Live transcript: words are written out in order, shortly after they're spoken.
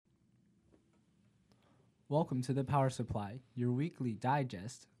Welcome to the Power Supply, your weekly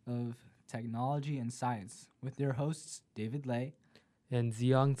digest of technology and science, with your hosts David Lay. And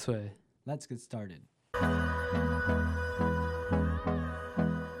Ziang Cui. Let's get started.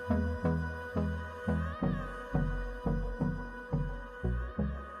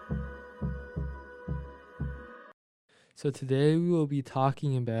 So today we will be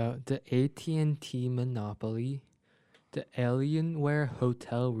talking about the AT&T monopoly, the Alienware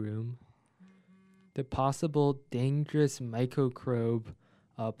hotel room, the possible dangerous microprobe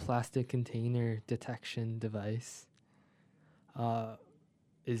plastic container detection device.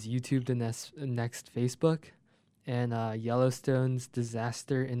 Is YouTube the next Facebook? And Yellowstone's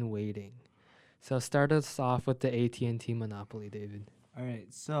disaster in waiting. So start us off with the AT&T monopoly, David. All right,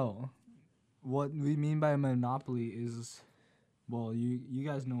 so what we mean by monopoly is, well, you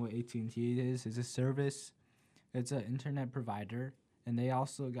guys know what AT&T is. It's a service. It's an internet provider, and they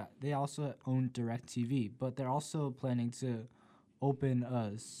also own DirecTV, but they're also planning to open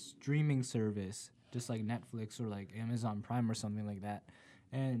a streaming service, just like Netflix or like Amazon Prime or something like that,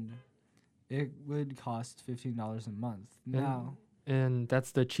 and it would cost $15 a month. And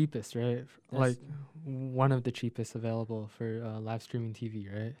that's the cheapest, right? That's- Like one of the cheapest available for live streaming TV,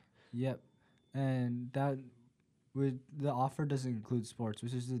 right? Yep, and the offer doesn't include sports,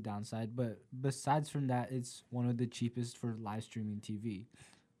 which is the downside. But besides from that, it's one of the cheapest for live streaming TV.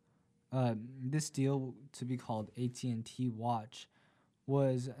 This deal, to be called AT&T Watch,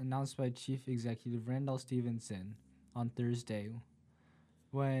 was announced by Chief Executive Randall Stevenson on Thursday,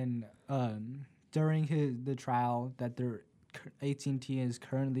 when during the trial that AT&T is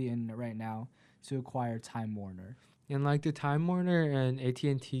currently in right now to acquire Time Warner. And like the Time Warner and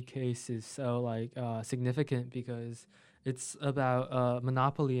AT&T case is so significant because it's about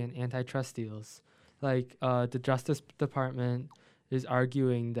monopoly and antitrust deals. Like the Justice Department is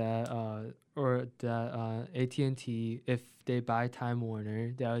arguing that AT&T, if they buy Time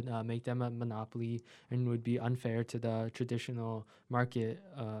Warner, that would make them a monopoly and would be unfair to the traditional market.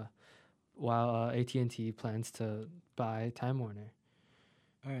 While AT&T plans to buy Time Warner.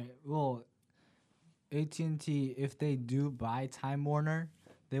 All right. Well, AT&T, if they do buy Time Warner,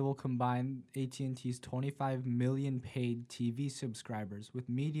 they will combine AT&T's 25 million paid TV subscribers with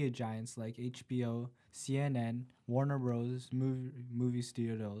media giants like HBO, CNN, Warner Bros. Movie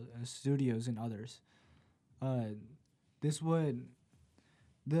studios, and others.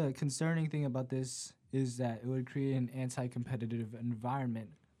 The concerning thing about this is that it would create an anti-competitive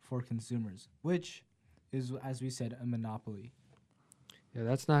environment for consumers, which is, as we said, a monopoly. Yeah,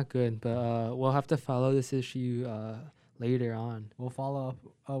 that's not good, but we'll have to follow this issue later on. We'll follow up.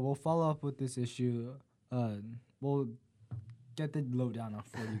 We'll follow up with this issue. We'll get the lowdown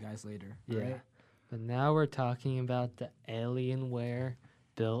for you guys later. Yeah. Right? But now we're talking about the Alienware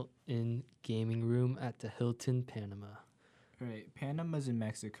built-in gaming room at the Hilton Panama. All right. Panama's in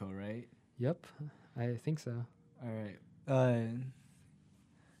Mexico, right? Yep, I think so. All right.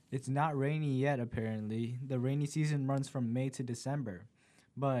 It's not rainy yet, apparently. The rainy season runs from May to December.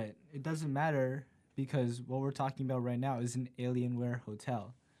 But it doesn't matter because what we're talking about right now is an Alienware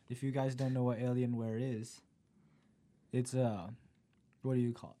hotel. If you guys don't know what Alienware is, it's what do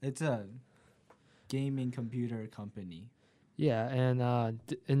you call it? It's a gaming computer company. Yeah, and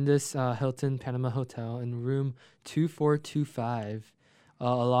in this Hilton Panama Hotel in room 2425,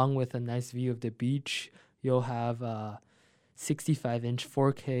 along with a nice view of the beach, you'll have 65-inch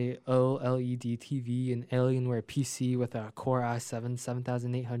 4K OLED TV, an Alienware PC with a Core i7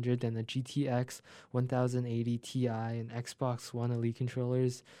 7800 and a GTX 1080 Ti, and Xbox One Elite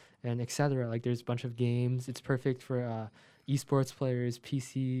controllers, and etc. Like there's a bunch of games. It's perfect for esports players,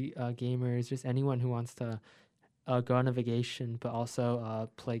 PC gamers, just anyone who wants to go on a vacation but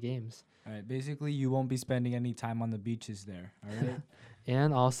also play games. All right. Basically, you won't be spending any time on the beaches there. All right.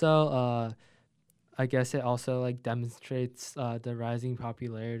 And also, I guess it also like demonstrates the rising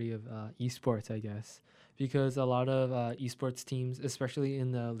popularity of esports, I guess, because a lot of esports teams, especially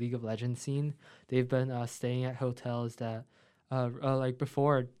in the League of Legends scene, they've been staying at hotels that, like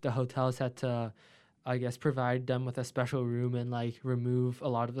before, the hotels had to, I guess, provide them with a special room and like remove a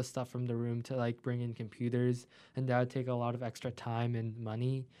lot of the stuff from the room to like bring in computers, and that would take a lot of extra time and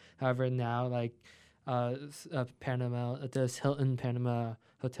money. However, now like this Hilton Panama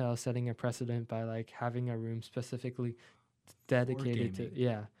Hotel setting a precedent by like having a room specifically dedicated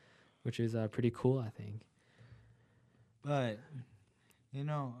to which is pretty cool, I think. But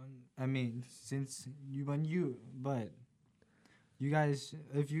I mean,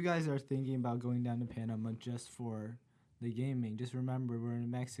 if you guys are thinking about going down to Panama just for the gaming, just remember we're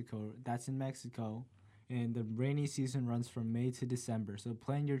in Mexico. That's in Mexico. and the rainy season runs from May to December. So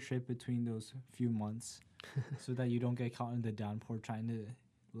plan your trip between those few months so that you don't get caught in the downpour trying to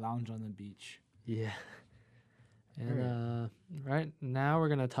lounge on the beach. Yeah. And Alright. right now we're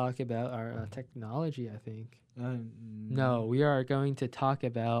gonna talk about our technology. I think. Uh, No, we are going to talk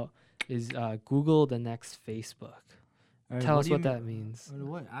about is Google the next Facebook. Alright, Tell what us do you what mean? that means.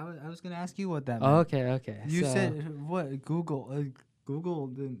 What? I was gonna ask you what that Oh, meant. okay, okay. You So said what? Google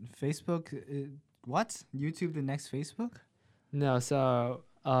the Facebook. What? YouTube the next Facebook? no, so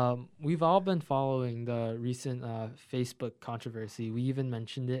we've all been following the recent Facebook controversy. We even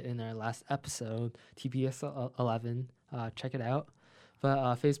mentioned it in our last episode, TPS 11. Check it out. But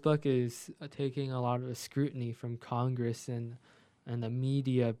Facebook is taking a lot of scrutiny from Congress and the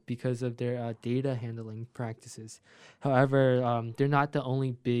media because of their data handling practices. However, they're not the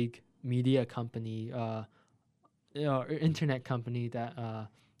only big media company or internet company that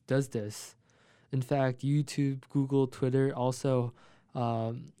does this. In fact, YouTube, Google, Twitter also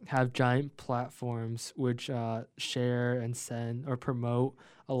have giant platforms which share and send or promote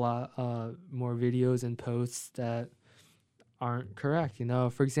a lot more videos and posts that aren't correct.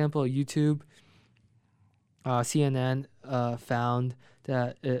 For example, YouTube, CNN found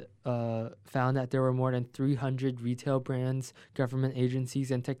that there were more than 300 retail brands, government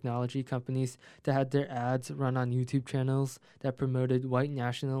agencies, and technology companies that had their ads run on YouTube channels that promoted white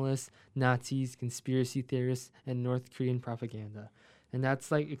nationalists, Nazis, conspiracy theorists, and North Korean propaganda, and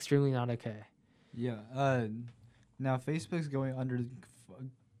that's like extremely not okay. Yeah. Now Facebook's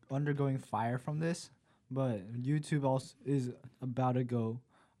undergoing fire from this, but YouTube also is about to go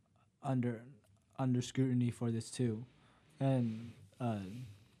under under scrutiny for this too, and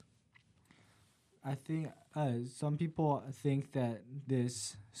I think some people think that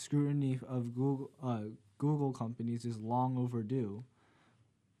this scrutiny of Google companies is long overdue,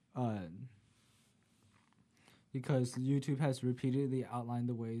 uh, because YouTube has repeatedly outlined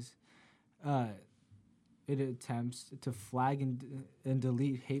the ways uh, it attempts to flag and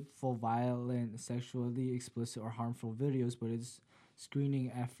delete hateful, violent, sexually explicit, or harmful videos, but it's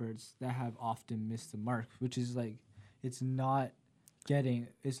screening efforts that have often missed the mark, which is like it's not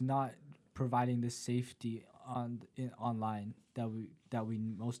it's not providing the safety online that we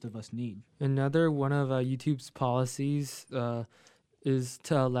most of us need. Another one of YouTube's policies is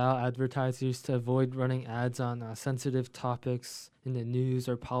to allow advertisers to avoid running ads on sensitive topics in the news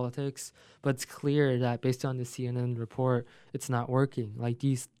or politics. But it's clear that based on the CNN report, it's not working. Like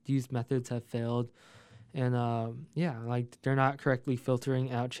these methods have failed, and like they're not correctly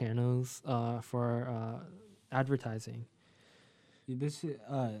filtering out channels for advertising. This is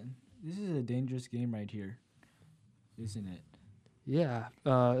a dangerous game right here, isn't it? Yeah,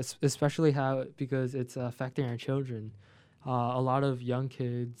 especially because it's affecting our children. A lot of young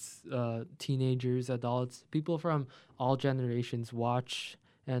kids, teenagers, adults, people from all generations watch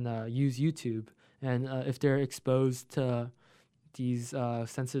and use YouTube. And if they're exposed to these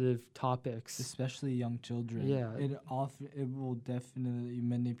sensitive topics, Especially young children. yeah, It will definitely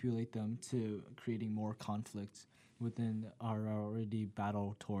manipulate them to creating more conflict within our already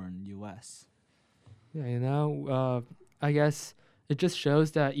battle torn U.S. yeah, I guess it just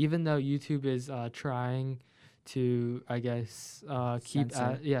shows that even though YouTube is trying to, I guess,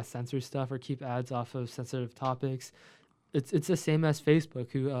 Censor. censor stuff or keep ads off of sensitive topics, it's the same as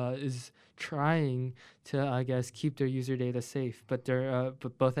Facebook, who is trying to, I guess, keep their user data safe, but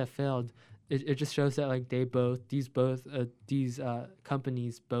but both have failed. It just shows that like these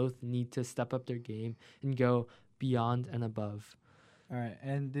companies both need to step up their game and go beyond and above. All right,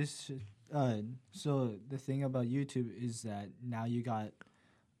 and so the thing about YouTube is that now you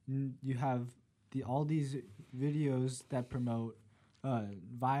have all these videos that promote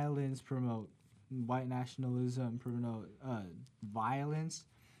violence, promote white nationalism, promote violence,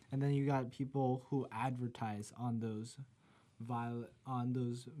 and then you got people who advertise on those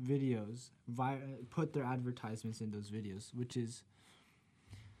videos, put their advertisements in those videos, which is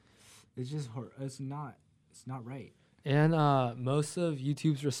it's not right. And most of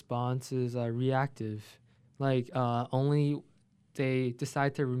YouTube's response is reactive. Like only they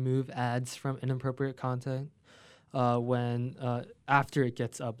decide to remove ads from inappropriate content when after it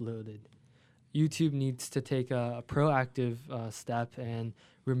gets uploaded. YouTube needs to take a proactive step and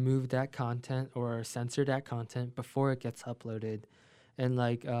remove that content or censor that content before it gets uploaded. And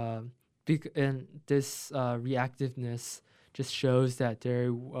like and this reactiveness just shows that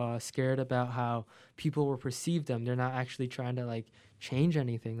they're scared about how people will perceive them. They're not actually trying to like change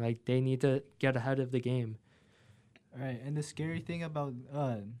anything. Like they need to get ahead of the game. All right, and the scary thing about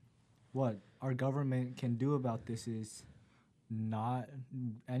what our government can do about this is not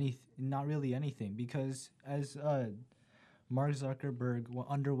really anything, because as Mark Zuckerberg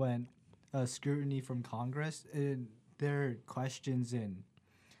underwent scrutiny from Congress, their questions and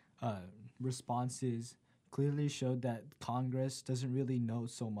uh, responses clearly showed that Congress doesn't really know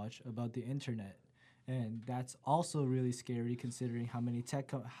so much about the internet. And that's also really scary considering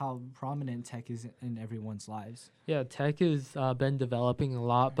how prominent tech is in everyone's lives. Yeah, tech has been developing a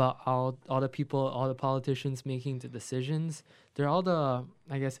lot, but all the people, all the politicians making the decisions, they're all the,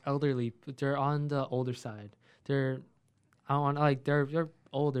 I guess, elderly. But they're on the older side. They're on like they're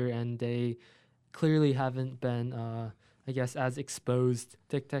older, and they clearly haven't been, I guess, as exposed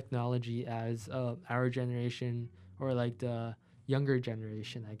to technology as our generation or like the younger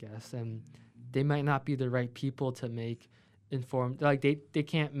generation, I guess. And they might not be the right people to make informed, like they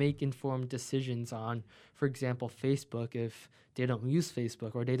can't make informed decisions on, for example, Facebook, if they don't use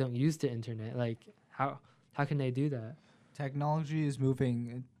Facebook or they don't use the internet. Like how can they do that? Technology is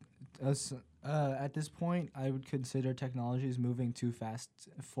moving. Us at this point, I would consider technology is moving too fast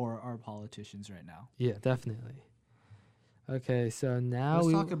for our politicians right now. Yeah, definitely. Okay, so now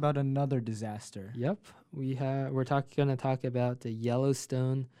Let's talk about another disaster. Yep, we're gonna talk about the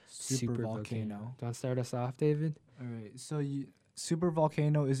Yellowstone Super volcano. volcano. Do you want to start us off, David? All right. So super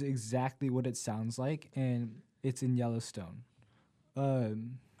volcano is exactly what it sounds like, and it's in Yellowstone.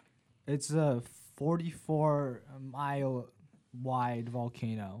 Um, it's a 44-mile wide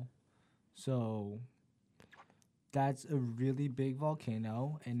volcano. So that's a really big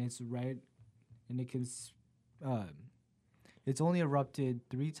volcano, and it's right, and it's only erupted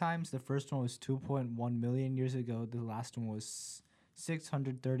 3 times. The first one was 2.1 million years ago. The last one was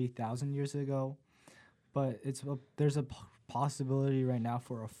 630,000 years ago. But there's a possibility right now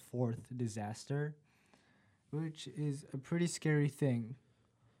for a fourth disaster, which is a pretty scary thing.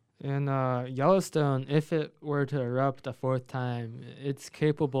 And Yellowstone, if it were to erupt a fourth time, it's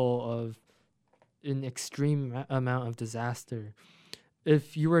capable of an extreme amount of disaster.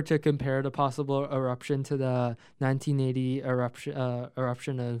 If you were to compare the possible eruption to the 1980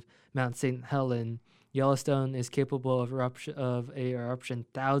 eruption of Mount St. Helens, Yellowstone is capable of a eruption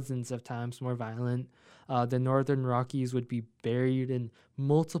thousands of times more violent. The northern Rockies would be buried in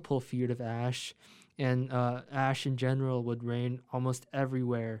multiple feet of ash, and ash in general would rain almost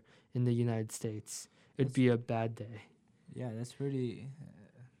everywhere in the United States. It'd be a bad day. Yeah, that's pretty.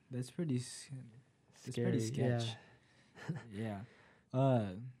 That's pretty. That's Scary, pretty sketch. Yeah.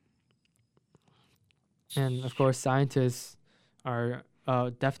 And of course, scientists are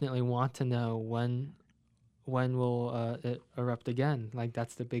definitely want to know when will it erupt again. Like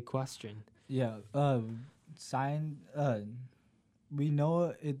that's the big question. Yeah. We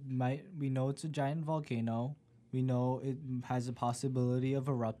know it might. We know it's a giant volcano. We know it has a possibility of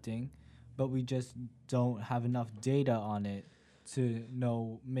erupting, but we just don't have enough data on it to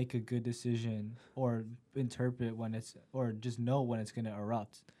make a good decision or interpret when it's, or just know when it's gonna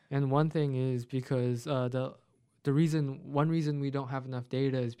erupt. And one thing is because one reason we don't have enough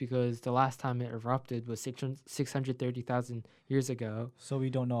data is because the last time it erupted was 630,000 years ago. So we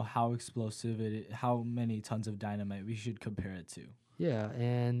don't know how explosive how many tons of dynamite we should compare it to. Yeah,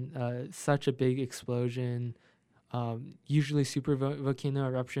 and such a big explosion. Usually, volcano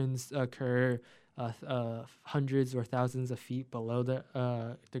eruptions occur hundreds or thousands of feet below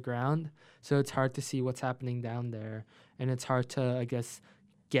the ground, so it's hard to see what's happening down there, and it's hard to, I guess,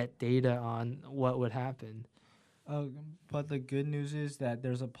 get data on what would happen. But the good news is that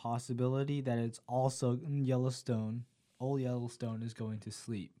there's a possibility that it's also in Yellowstone. Old Yellowstone is going to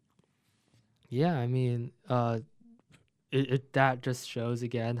sleep. Yeah, I mean, that just shows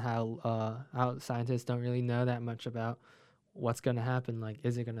again how scientists don't really know that much about what's gonna happen. Like,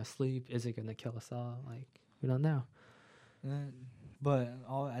 is it gonna sleep? Is it gonna kill us all? Like, we don't know. But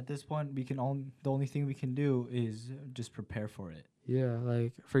at this point, the only thing we can do is just prepare for it. Yeah,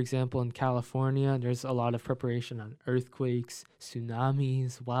 like for example, in California, there's a lot of preparation on earthquakes,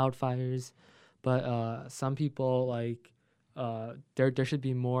 tsunamis, wildfires, but some people like there should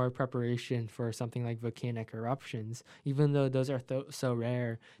be more preparation for something like volcanic eruptions. Even though those are so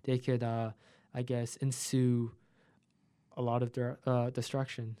rare, they could, I guess, ensue a lot of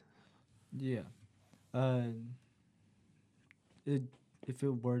destruction. Yeah. If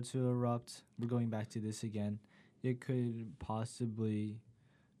it were to erupt, we're going back to this again. It could possibly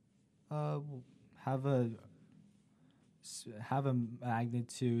have a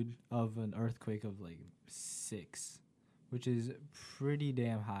magnitude of an earthquake of like 6, which is pretty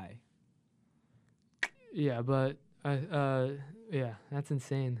damn high. Yeah, but yeah, that's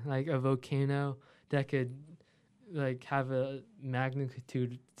insane. Like a volcano that could like have a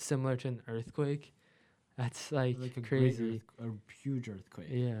magnitude similar to an earthquake. That's like a great crazy. a huge earthquake.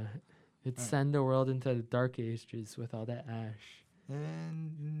 Yeah. It Alright. send the world into the dark ages with all that ash.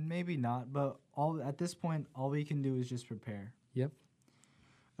 And maybe not, but all at this point, all we can do is just prepare. Yep.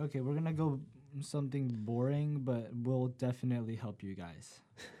 Okay, we're gonna go something boring, but will definitely help you guys.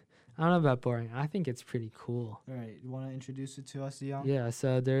 I don't know about boring. I think it's pretty cool. All right, you want to introduce it to us, Dion? Yeah,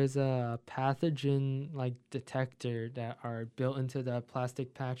 so there's a pathogen like detector that are built into the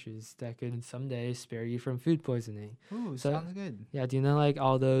plastic patches that could someday spare you from food poisoning. Ooh, So- sounds good. Yeah, do you know like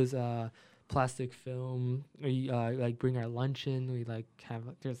all those plastic film we like bring our lunch in, we like have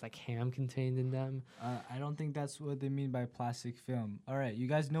there's like ham contained in them. I don't think that's what they mean by plastic film. All right, you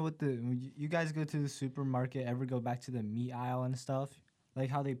guys know what when you guys go to the supermarket, ever go back to the meat aisle and stuff? Like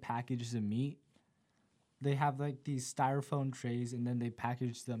how they package the meat? They have like these styrofoam trays and then they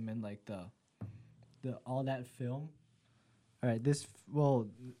package them in like the all that film. All right,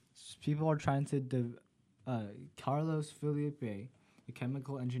 people are trying to Carlos Felipe, a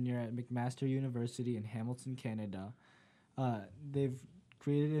chemical engineer at McMaster University in Hamilton, Canada. They've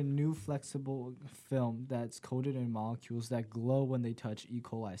created a new flexible film that's coated in molecules that glow when they touch E.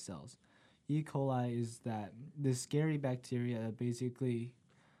 coli cells. E. coli is this scary bacteria that basically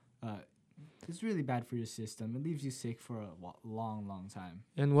it's really bad for your system. It leaves you sick for a long, long time.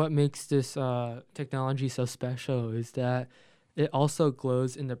 And what makes this technology so special is that it also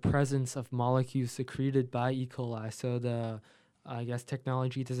glows in the presence of molecules secreted by E. coli. So the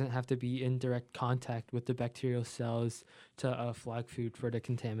technology doesn't have to be in direct contact with the bacterial cells to flag food for the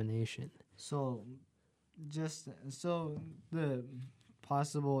contamination. So, the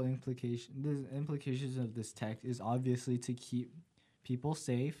implications of this tech is obviously to keep people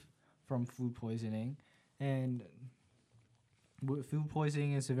safe from food poisoning, and food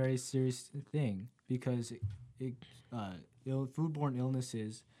poisoning is a very serious thing because foodborne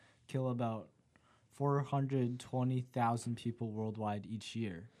illnesses kill about 420,000 people worldwide each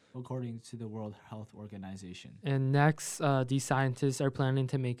year, according to the World Health Organization. And next, these scientists are planning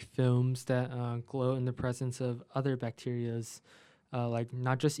to make films that glow in the presence of other bacterias, like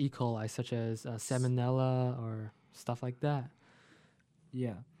not just E. coli, such as Salmonella or stuff like that.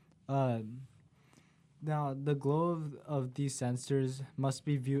 Yeah. Now, the glow of these sensors must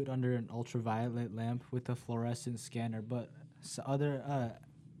be viewed under an ultraviolet lamp with a fluorescent scanner, but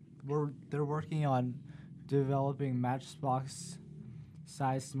they're working on developing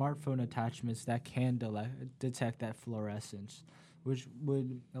matchbox-sized smartphone attachments that can detect that fluorescence, which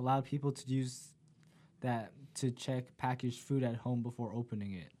would allow people to use that to check packaged food at home before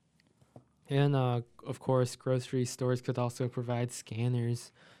opening it. And of course, grocery stores could also provide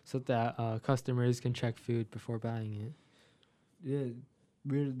scanners so that customers can check food before buying it. Yeah,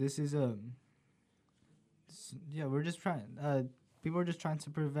 we're just trying. People are just trying to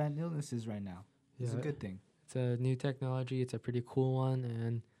prevent illnesses right now. It's a good thing. It's a new technology. It's a pretty cool one,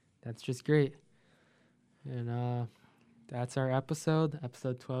 and that's just great. And that's our episode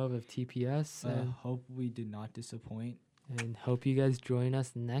 12 of TPS. And Hope we did not disappoint. And hope you guys join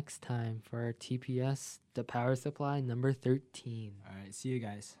us next time for our TPS, the power supply number 13. All right, see you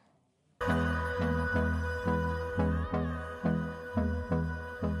guys.